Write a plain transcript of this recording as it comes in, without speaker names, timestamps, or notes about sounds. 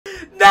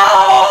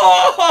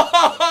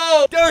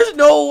No! There's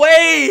no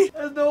way!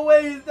 There's no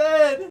way he's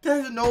dead!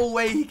 There's no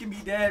way he can be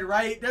dead,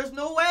 right? There's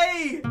no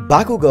way!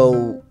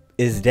 Bakugo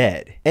is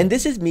dead. And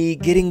this is me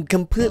getting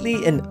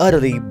completely and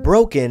utterly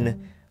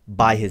broken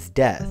by his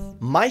death.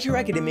 My Hero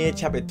Academia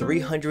chapter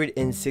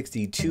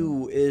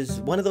 362 is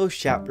one of those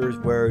chapters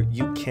where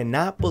you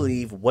cannot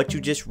believe what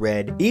you just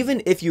read,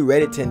 even if you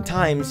read it 10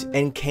 times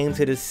and came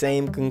to the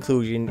same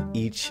conclusion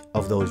each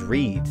of those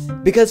reads.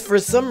 Because for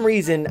some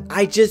reason,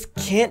 I just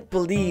can't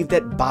believe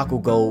that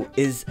Bakugo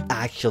is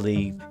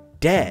actually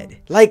dead.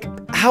 Like,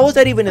 how is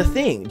that even a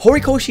thing?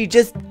 Horikoshi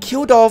just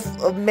killed off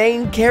a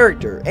main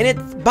character, and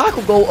it's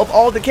Bakugo of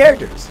all the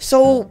characters.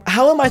 So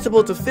how am I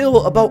supposed to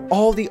feel about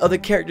all the other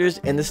characters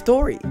in the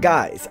story?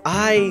 Guys,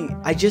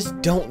 I just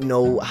don't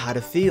know how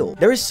to feel.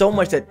 There is so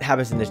much that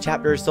happens in this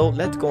chapter, so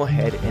let's go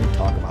ahead and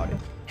talk about it.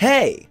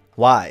 Hey!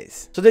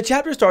 Wise. So the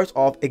chapter starts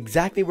off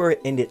exactly where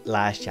it ended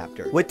last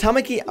chapter, with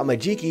Tamaki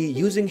Amajiki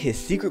using his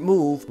secret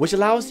move, which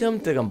allows him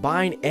to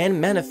combine and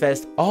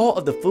manifest all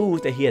of the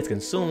foods that he has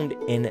consumed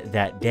in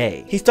that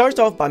day. He starts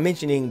off by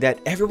mentioning that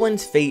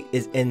everyone's fate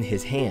is in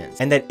his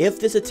hands, and that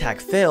if this attack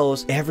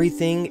fails,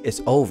 everything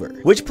is over,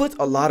 which puts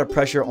a lot of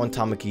pressure on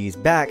Tamaki's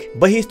back,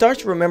 but he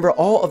starts to remember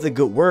all of the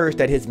good words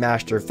that his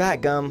master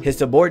Fat Gum, his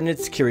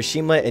subordinates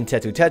Kirishima and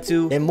Tetu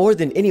Tetu, and more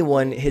than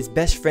anyone, his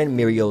best friend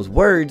Mirio's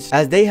words,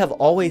 as they have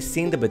always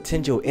seen the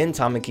potential in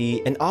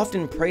Tamaki and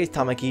often praised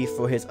Tamaki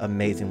for his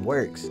amazing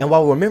works. And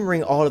while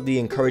remembering all of the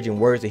encouraging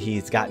words that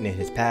he's gotten in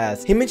his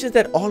past, he mentions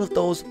that all of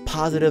those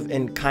positive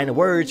and kind of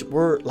words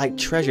were like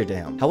treasure to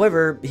him.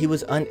 However, he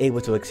was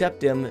unable to accept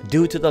them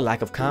due to the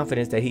lack of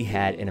confidence that he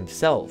had in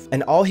himself,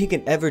 and all he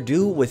can ever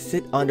do was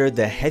sit under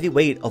the heavy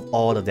weight of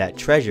all of that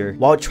treasure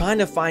while trying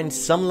to find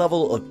some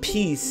level of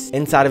peace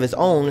inside of his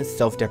own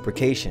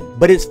self-deprecation.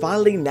 But it's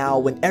finally now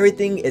when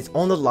everything is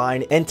on the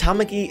line and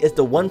Tamaki is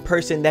the one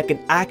person that can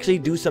actually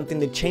do something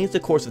to change the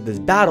course of this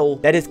battle,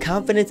 that his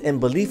confidence and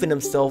belief in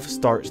himself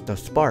starts to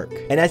spark.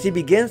 And as he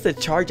begins to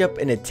charge up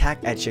and attack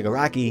at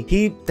Shigaraki,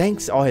 he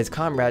thanks all his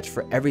comrades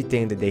for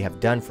everything that they have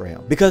done for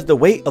him, because the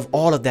weight of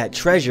all of that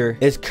treasure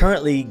is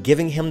currently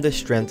giving him the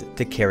strength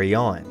to carry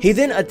on. He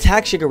then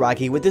attacks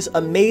Shigaraki with this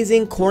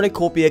amazing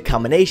cornucopia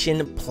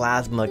combination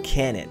plasma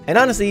cannon. And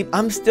honestly,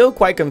 I'm still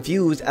quite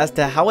confused as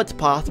to how it's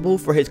possible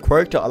for his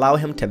quirk to allow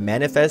him to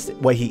manifest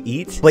what he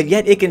eats, but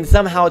yet it can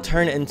somehow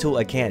turn into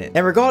a cannon.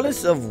 And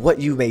regardless of what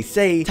you may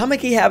say,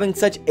 Tamaki having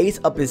such ace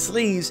up his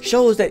sleeves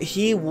shows that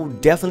he will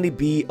definitely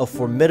be a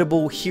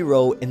formidable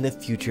hero in the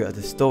future of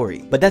the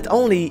story. But that's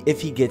only if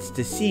he gets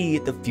to see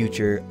the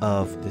future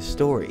of the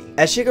story.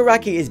 As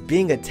Shigaraki is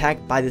being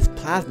attacked by this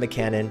plasma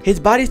cannon, his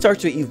body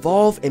starts to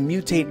evolve and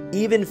mutate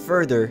even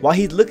further while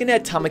he's looking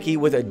at Tamaki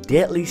with a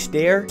deadly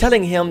stare,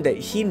 telling him that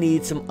he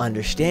needs some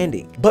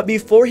understanding. But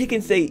before he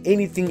can say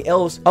anything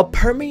else, a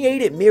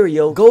permeated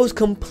Mirio goes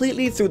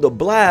completely through the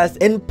blast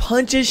and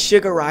punches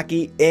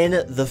Shigaraki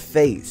in the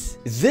face.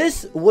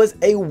 This was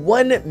a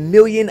 1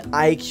 million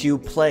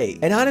IQ play,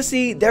 and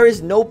honestly, there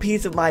is no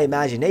piece of my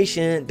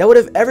imagination that would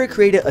have ever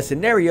created a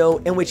scenario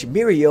in which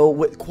Mirio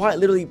would quite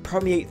literally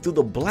permeate through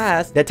the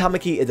blast that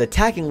Tamaki is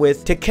attacking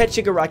with to catch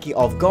Shigaraki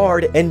off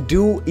guard and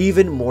do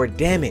even more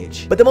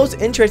damage. But the most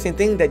interesting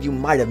thing that you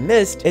might have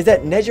missed is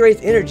that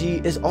Nejire's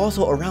energy is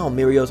also around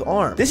Mirio's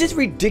arm. This is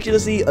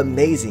ridiculously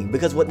amazing,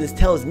 because what this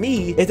tells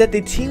me is that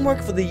the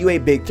teamwork for the UA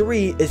Big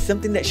 3 is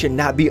something that should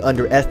not be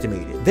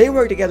underestimated. They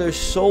work together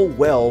so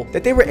well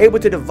that they were able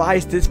to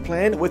devise this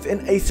plan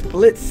within a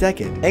split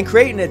second and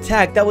create an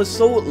attack that was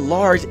so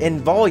large in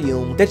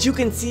volume that you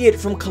can see it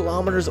from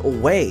kilometers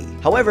away.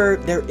 However,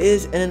 there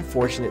is an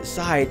unfortunate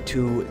side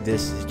to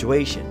this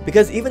situation,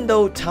 because even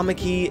though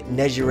Tamaki,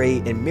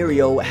 Nejire, and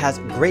Mirio has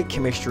great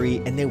chemistry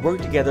and they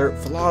work together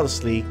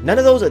flawlessly, none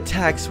of those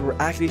attacks were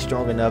actually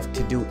strong enough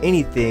to do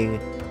anything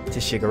to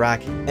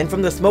Shigaraki. And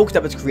from the smoke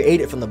that was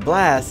created from the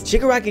blast,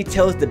 Shigaraki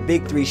tells the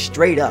Big 3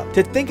 straight up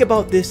to think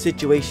about this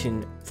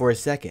situation for a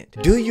second.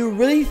 Do you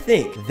really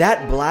think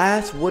that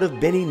blast would have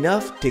been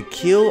enough to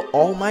kill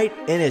All Might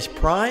in his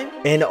prime?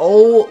 And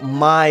oh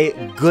my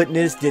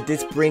goodness, did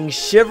this bring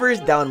shivers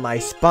down my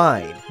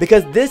spine,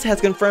 because this has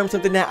confirmed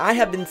something that I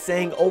have been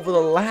saying over the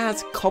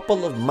last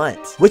couple of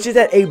months, which is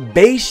that a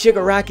base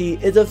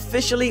Shigaraki is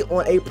officially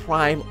on a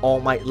prime All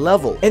Might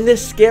level. And the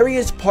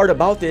scariest part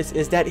about this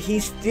is that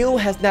he still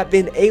has not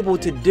been able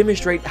to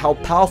demonstrate how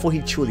powerful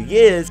he truly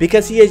is,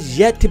 because he has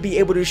yet to be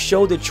able to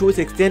show the truest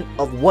extent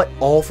of what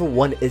All for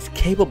One is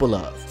capable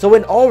of. So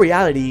in all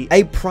reality,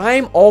 a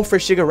prime All for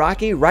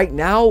Shigaraki right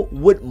now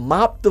would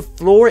mop the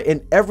floor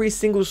in every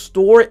single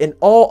store in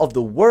all of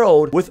the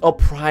world with a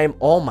prime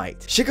All Might.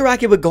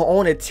 Shigaraki would go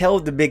on and tell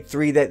the Big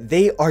 3 that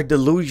they are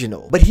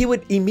delusional, but he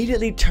would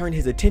immediately turn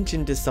his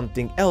attention to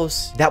something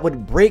else that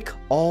would break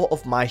all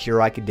of My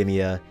Hero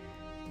Academia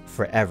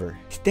forever.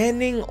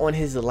 Standing on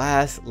his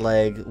last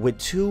leg with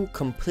two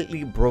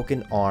completely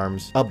broken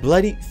arms, a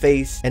bloodied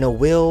face, and a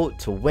will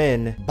to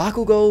win,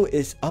 Bakugo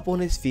is up on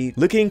his feet,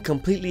 looking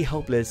completely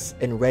helpless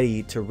and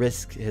ready to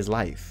risk his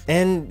life.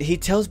 And he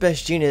tells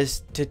Best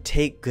Jeanist to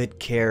take good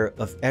care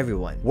of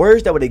everyone.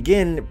 Words that would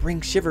again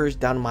bring shivers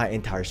down my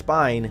entire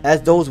spine,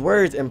 as those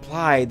words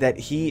imply that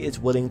he is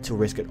willing to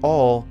risk it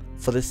all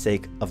for the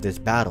sake of this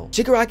battle.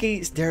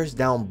 Shigaraki stares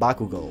down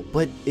Bakugo,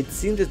 but it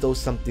seems as though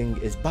something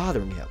is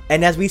bothering him.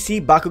 And as we see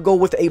Bakugo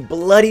with a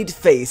bloodied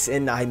face,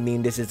 and I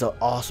mean this is an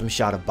awesome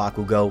shot of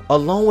Bakugo,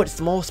 along with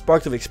small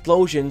sparks of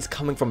explosions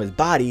coming from his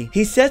body,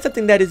 he says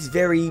something that is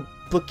very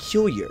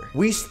peculiar.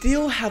 We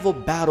still have a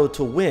battle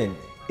to win.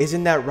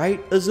 Isn't that right,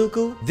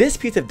 Izuku? This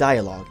piece of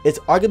dialogue is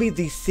arguably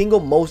the single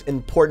most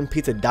important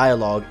piece of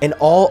dialogue in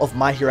all of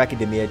My Hero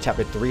Academia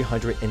chapter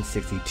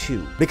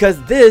 362.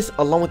 Because this,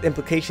 along with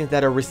implications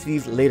that are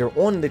received later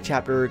on in the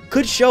chapter,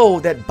 could show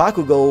that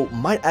Bakugo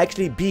might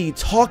actually be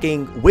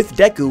talking with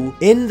Deku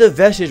in the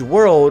Vestige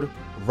world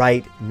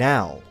right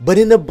now. But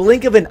in the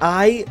blink of an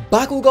eye,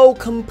 Bakugo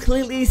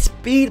completely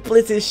speed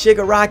blitzes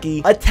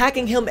Shigaraki,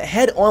 attacking him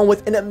head on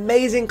with an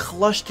amazing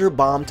cluster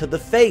bomb to the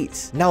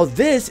face. Now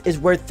this is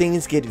where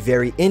things get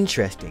very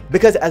interesting,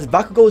 because as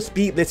Bakugo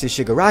speed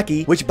blitzes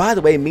Shigaraki, which by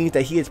the way means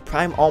that he is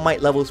prime All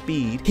Might level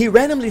speed, he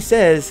randomly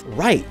says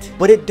right,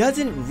 but it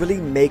doesn't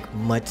really make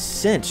much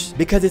sense,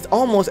 because it's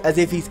almost as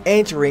if he's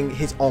answering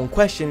his own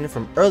question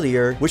from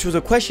earlier, which was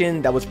a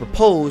question that was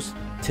proposed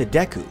to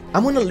Deku.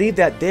 I'm going to leave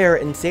that there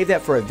and save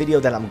that for a video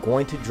that I'm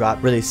going to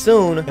drop really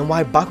soon, and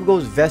why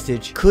Bakugo's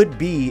vestige could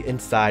be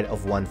inside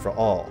of One for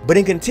All. But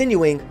in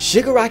continuing,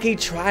 Shigaraki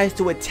tries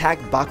to attack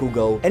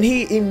Bakugo and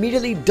he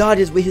immediately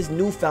dodges with his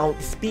newfound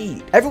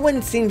speed.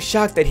 Everyone seems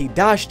shocked that he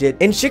dodged it,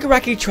 and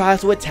Shigaraki tries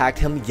to attack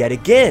him yet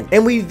again.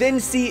 And we then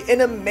see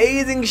an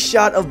amazing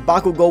shot of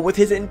Bakugo with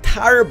his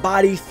entire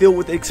body filled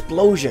with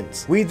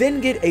explosions. We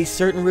then get a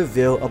certain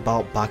reveal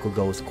about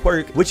Bakugo's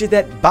quirk, which is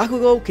that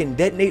Bakugo can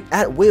detonate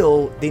at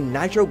will the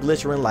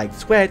nitroglycerin-like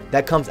sweat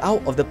that comes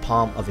out of the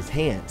palm of his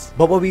hands.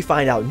 But what we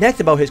find out next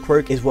about his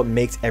quirk is what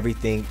makes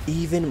everything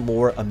even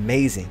more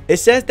amazing. It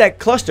says that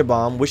Cluster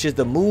Bomb, which is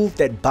the move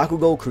that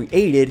Bakugo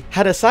created,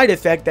 had a side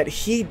effect that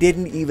he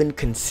didn't even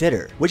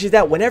consider, which is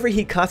that whenever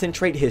he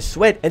concentrates his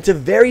sweat into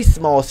very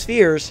small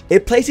spheres,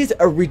 it places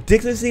a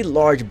ridiculously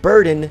large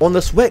burden on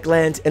the sweat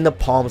glands in the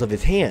palms of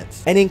his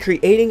hands. And in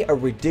creating a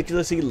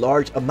ridiculously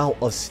large amount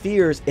of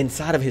spheres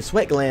inside of his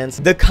sweat glands,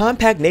 the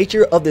compact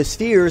nature of the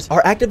spheres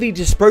are actively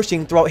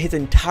dispersing throughout his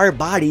entire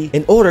body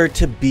in order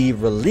to be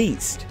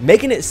released,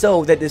 making it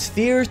so that the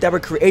spheres that were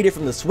created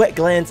from the sweat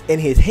glands in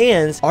his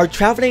hands are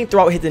traveling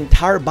throughout his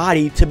entire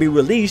body to be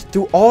released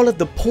through all of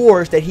the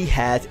pores that he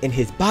has in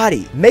his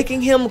body,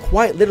 making him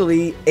quite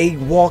literally a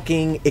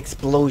walking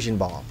explosion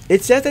bomb.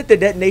 It says that the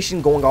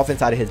detonation going off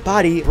inside of his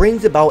body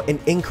brings about an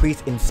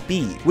increase in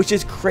speed, which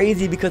is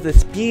crazy because the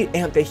speed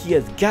amp that he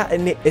has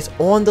gotten is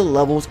on the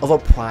levels of a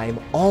prime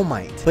All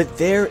Might. But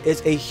there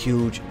is a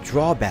huge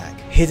drawback.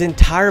 His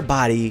entire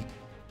body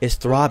is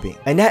throbbing,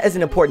 and that is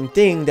an important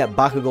thing that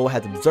Bakugo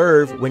has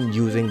observed when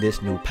using this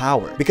new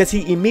power, because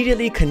he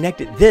immediately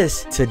connected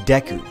this to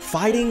Deku.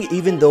 Fighting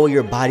even though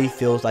your body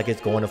feels like it's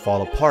going to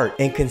fall apart,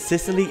 and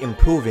consistently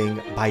improving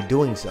by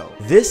doing so.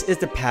 This is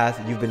the path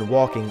you've been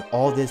walking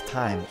all this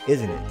time,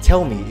 isn't it?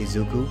 Tell me,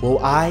 Izuku, will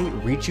I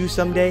reach you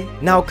someday?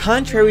 Now,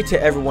 contrary to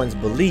everyone's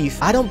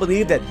belief, I don't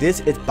believe that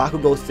this is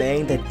Bakugo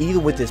saying that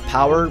even with this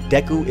power,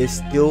 Deku is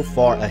still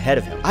far ahead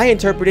of him. I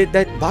interpreted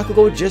that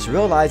Bakugo just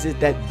realizes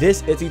that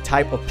this is the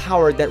type of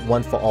power that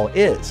One for All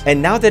is. And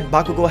now that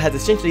Bakugo has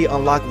essentially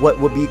unlocked what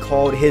would be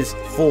called his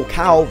full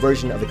cow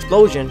version of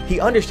explosion, he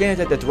understands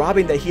that the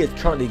throbbing that he is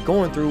currently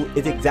going through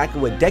is exactly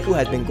what Deku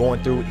has been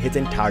going through his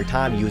entire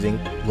time using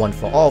One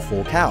for All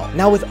full cow.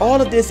 Now with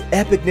all of this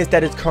epicness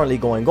that is currently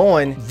going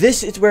on,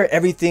 this is where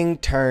everything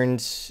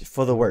turns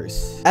for the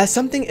worse, as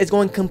something is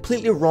going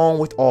completely wrong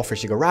with All for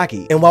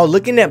Shigaraki. And while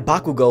looking at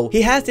Bakugo,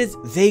 he has this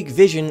vague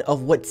vision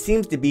of what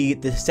seems to be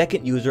the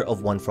second user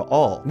of One for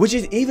All, which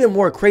is even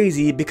more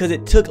crazy because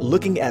it took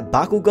looking at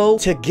Bakugo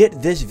to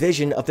get this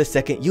vision of the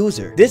second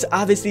user. This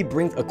obviously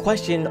brings a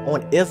question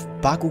on if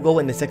Bakugo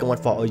and the second One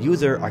for All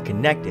user are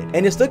connected,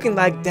 and it's looking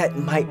like that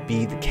might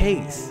be the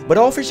case. But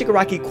All for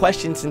Shigaraki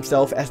questions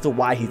himself as to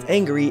why he's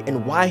angry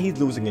and why he's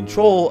losing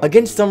control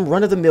against some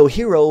run-of-the-mill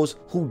heroes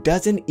who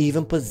doesn't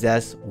even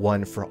possess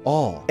One for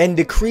All, and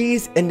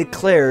decrees and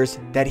declares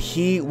that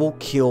he will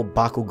kill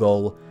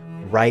Bakugo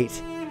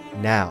right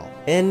now.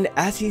 And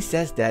as he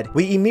says that,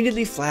 we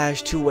immediately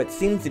flash to what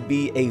seems to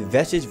be a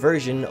vestige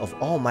version of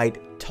All Might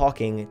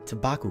talking to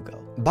Bakugo.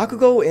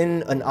 Bakugo,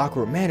 in an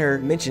awkward manner,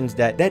 mentions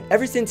that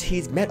ever since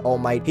he's met All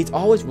Might, he's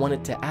always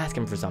wanted to ask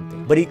him for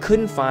something, but he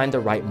couldn't find the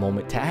right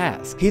moment to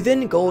ask. He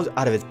then goes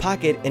out of his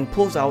pocket and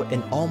pulls out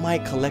an All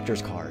Might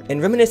collector's card and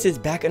reminisces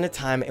back on a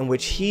time in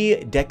which he,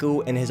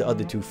 Deku, and his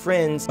other two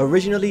friends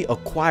originally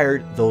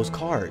acquired those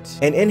cards.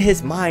 And in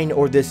his mind,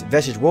 or this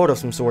vestige world of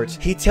some sorts,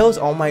 he tells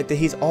All Might that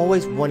he's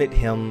always wanted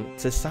him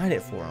to sign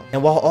it for him.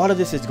 And while all of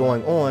this is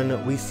going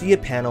on, we see a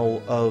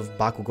panel of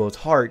Bakugo's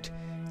heart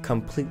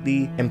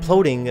completely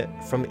imploding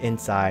from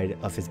inside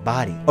of his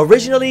body.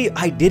 Originally,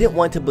 I didn't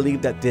want to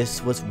believe that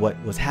this was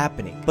what was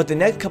happening, but the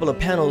next couple of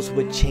panels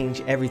would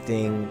change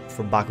everything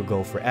for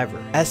Bakugo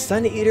forever. As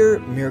Sun Eater,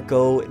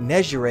 Mirko,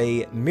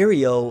 Nejire,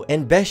 Mirio,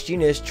 and Best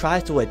Jeanist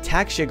tries to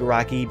attack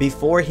Shigaraki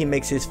before he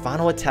makes his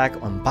final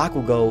attack on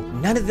Bakugo,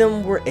 none of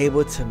them were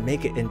able to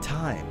make it in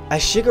time.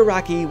 As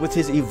Shigaraki, with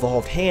his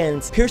evolved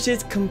hands,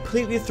 pierces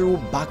completely through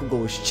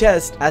Bakugo's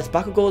chest as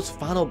Bakugo's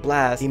final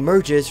blast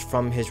emerges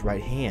from his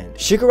right hand.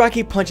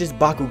 Shigaraki punches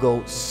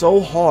Bakugo so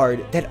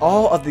hard that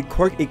all of the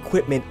quirk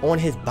equipment on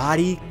his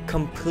body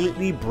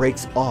completely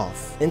breaks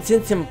off and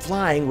sends him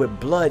flying with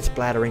blood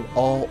splattering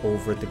all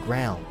over the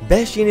ground.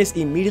 Best Jeanist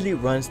immediately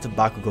runs to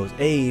Bakugo's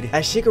aid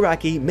as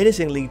Shigaraki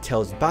menacingly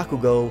tells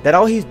Bakugo that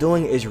all he's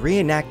doing is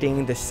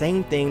reenacting the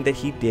same thing that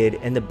he did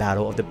in the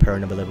Battle of the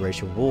Paranova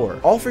Liberation War.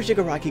 All for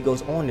Shigaraki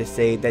goes on to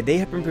say that they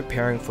have been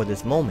preparing for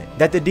this moment,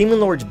 that the Demon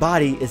Lord's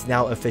body is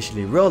now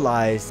officially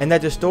realized, and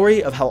that the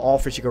story of how All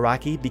for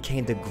Shigaraki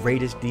became the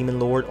greatest Demon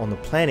Lord on the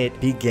planet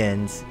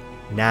begins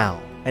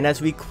now. And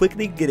as we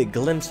quickly get a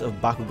glimpse of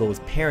Bakugo's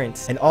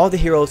parents and all the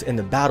heroes in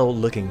the battle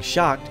looking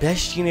shocked,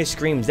 Best Jeanist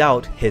screams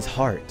out his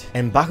heart,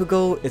 and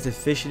Bakugo is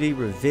officially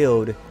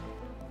revealed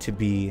to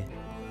be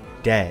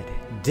dead.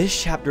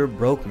 This chapter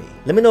broke me.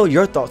 Let me know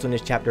your thoughts on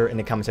this chapter in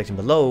the comment section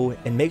below,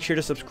 and make sure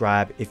to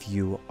subscribe if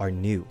you are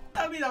new.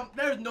 I mean,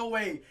 there's no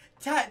way.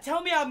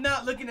 Tell me I'm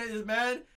not looking at this, man.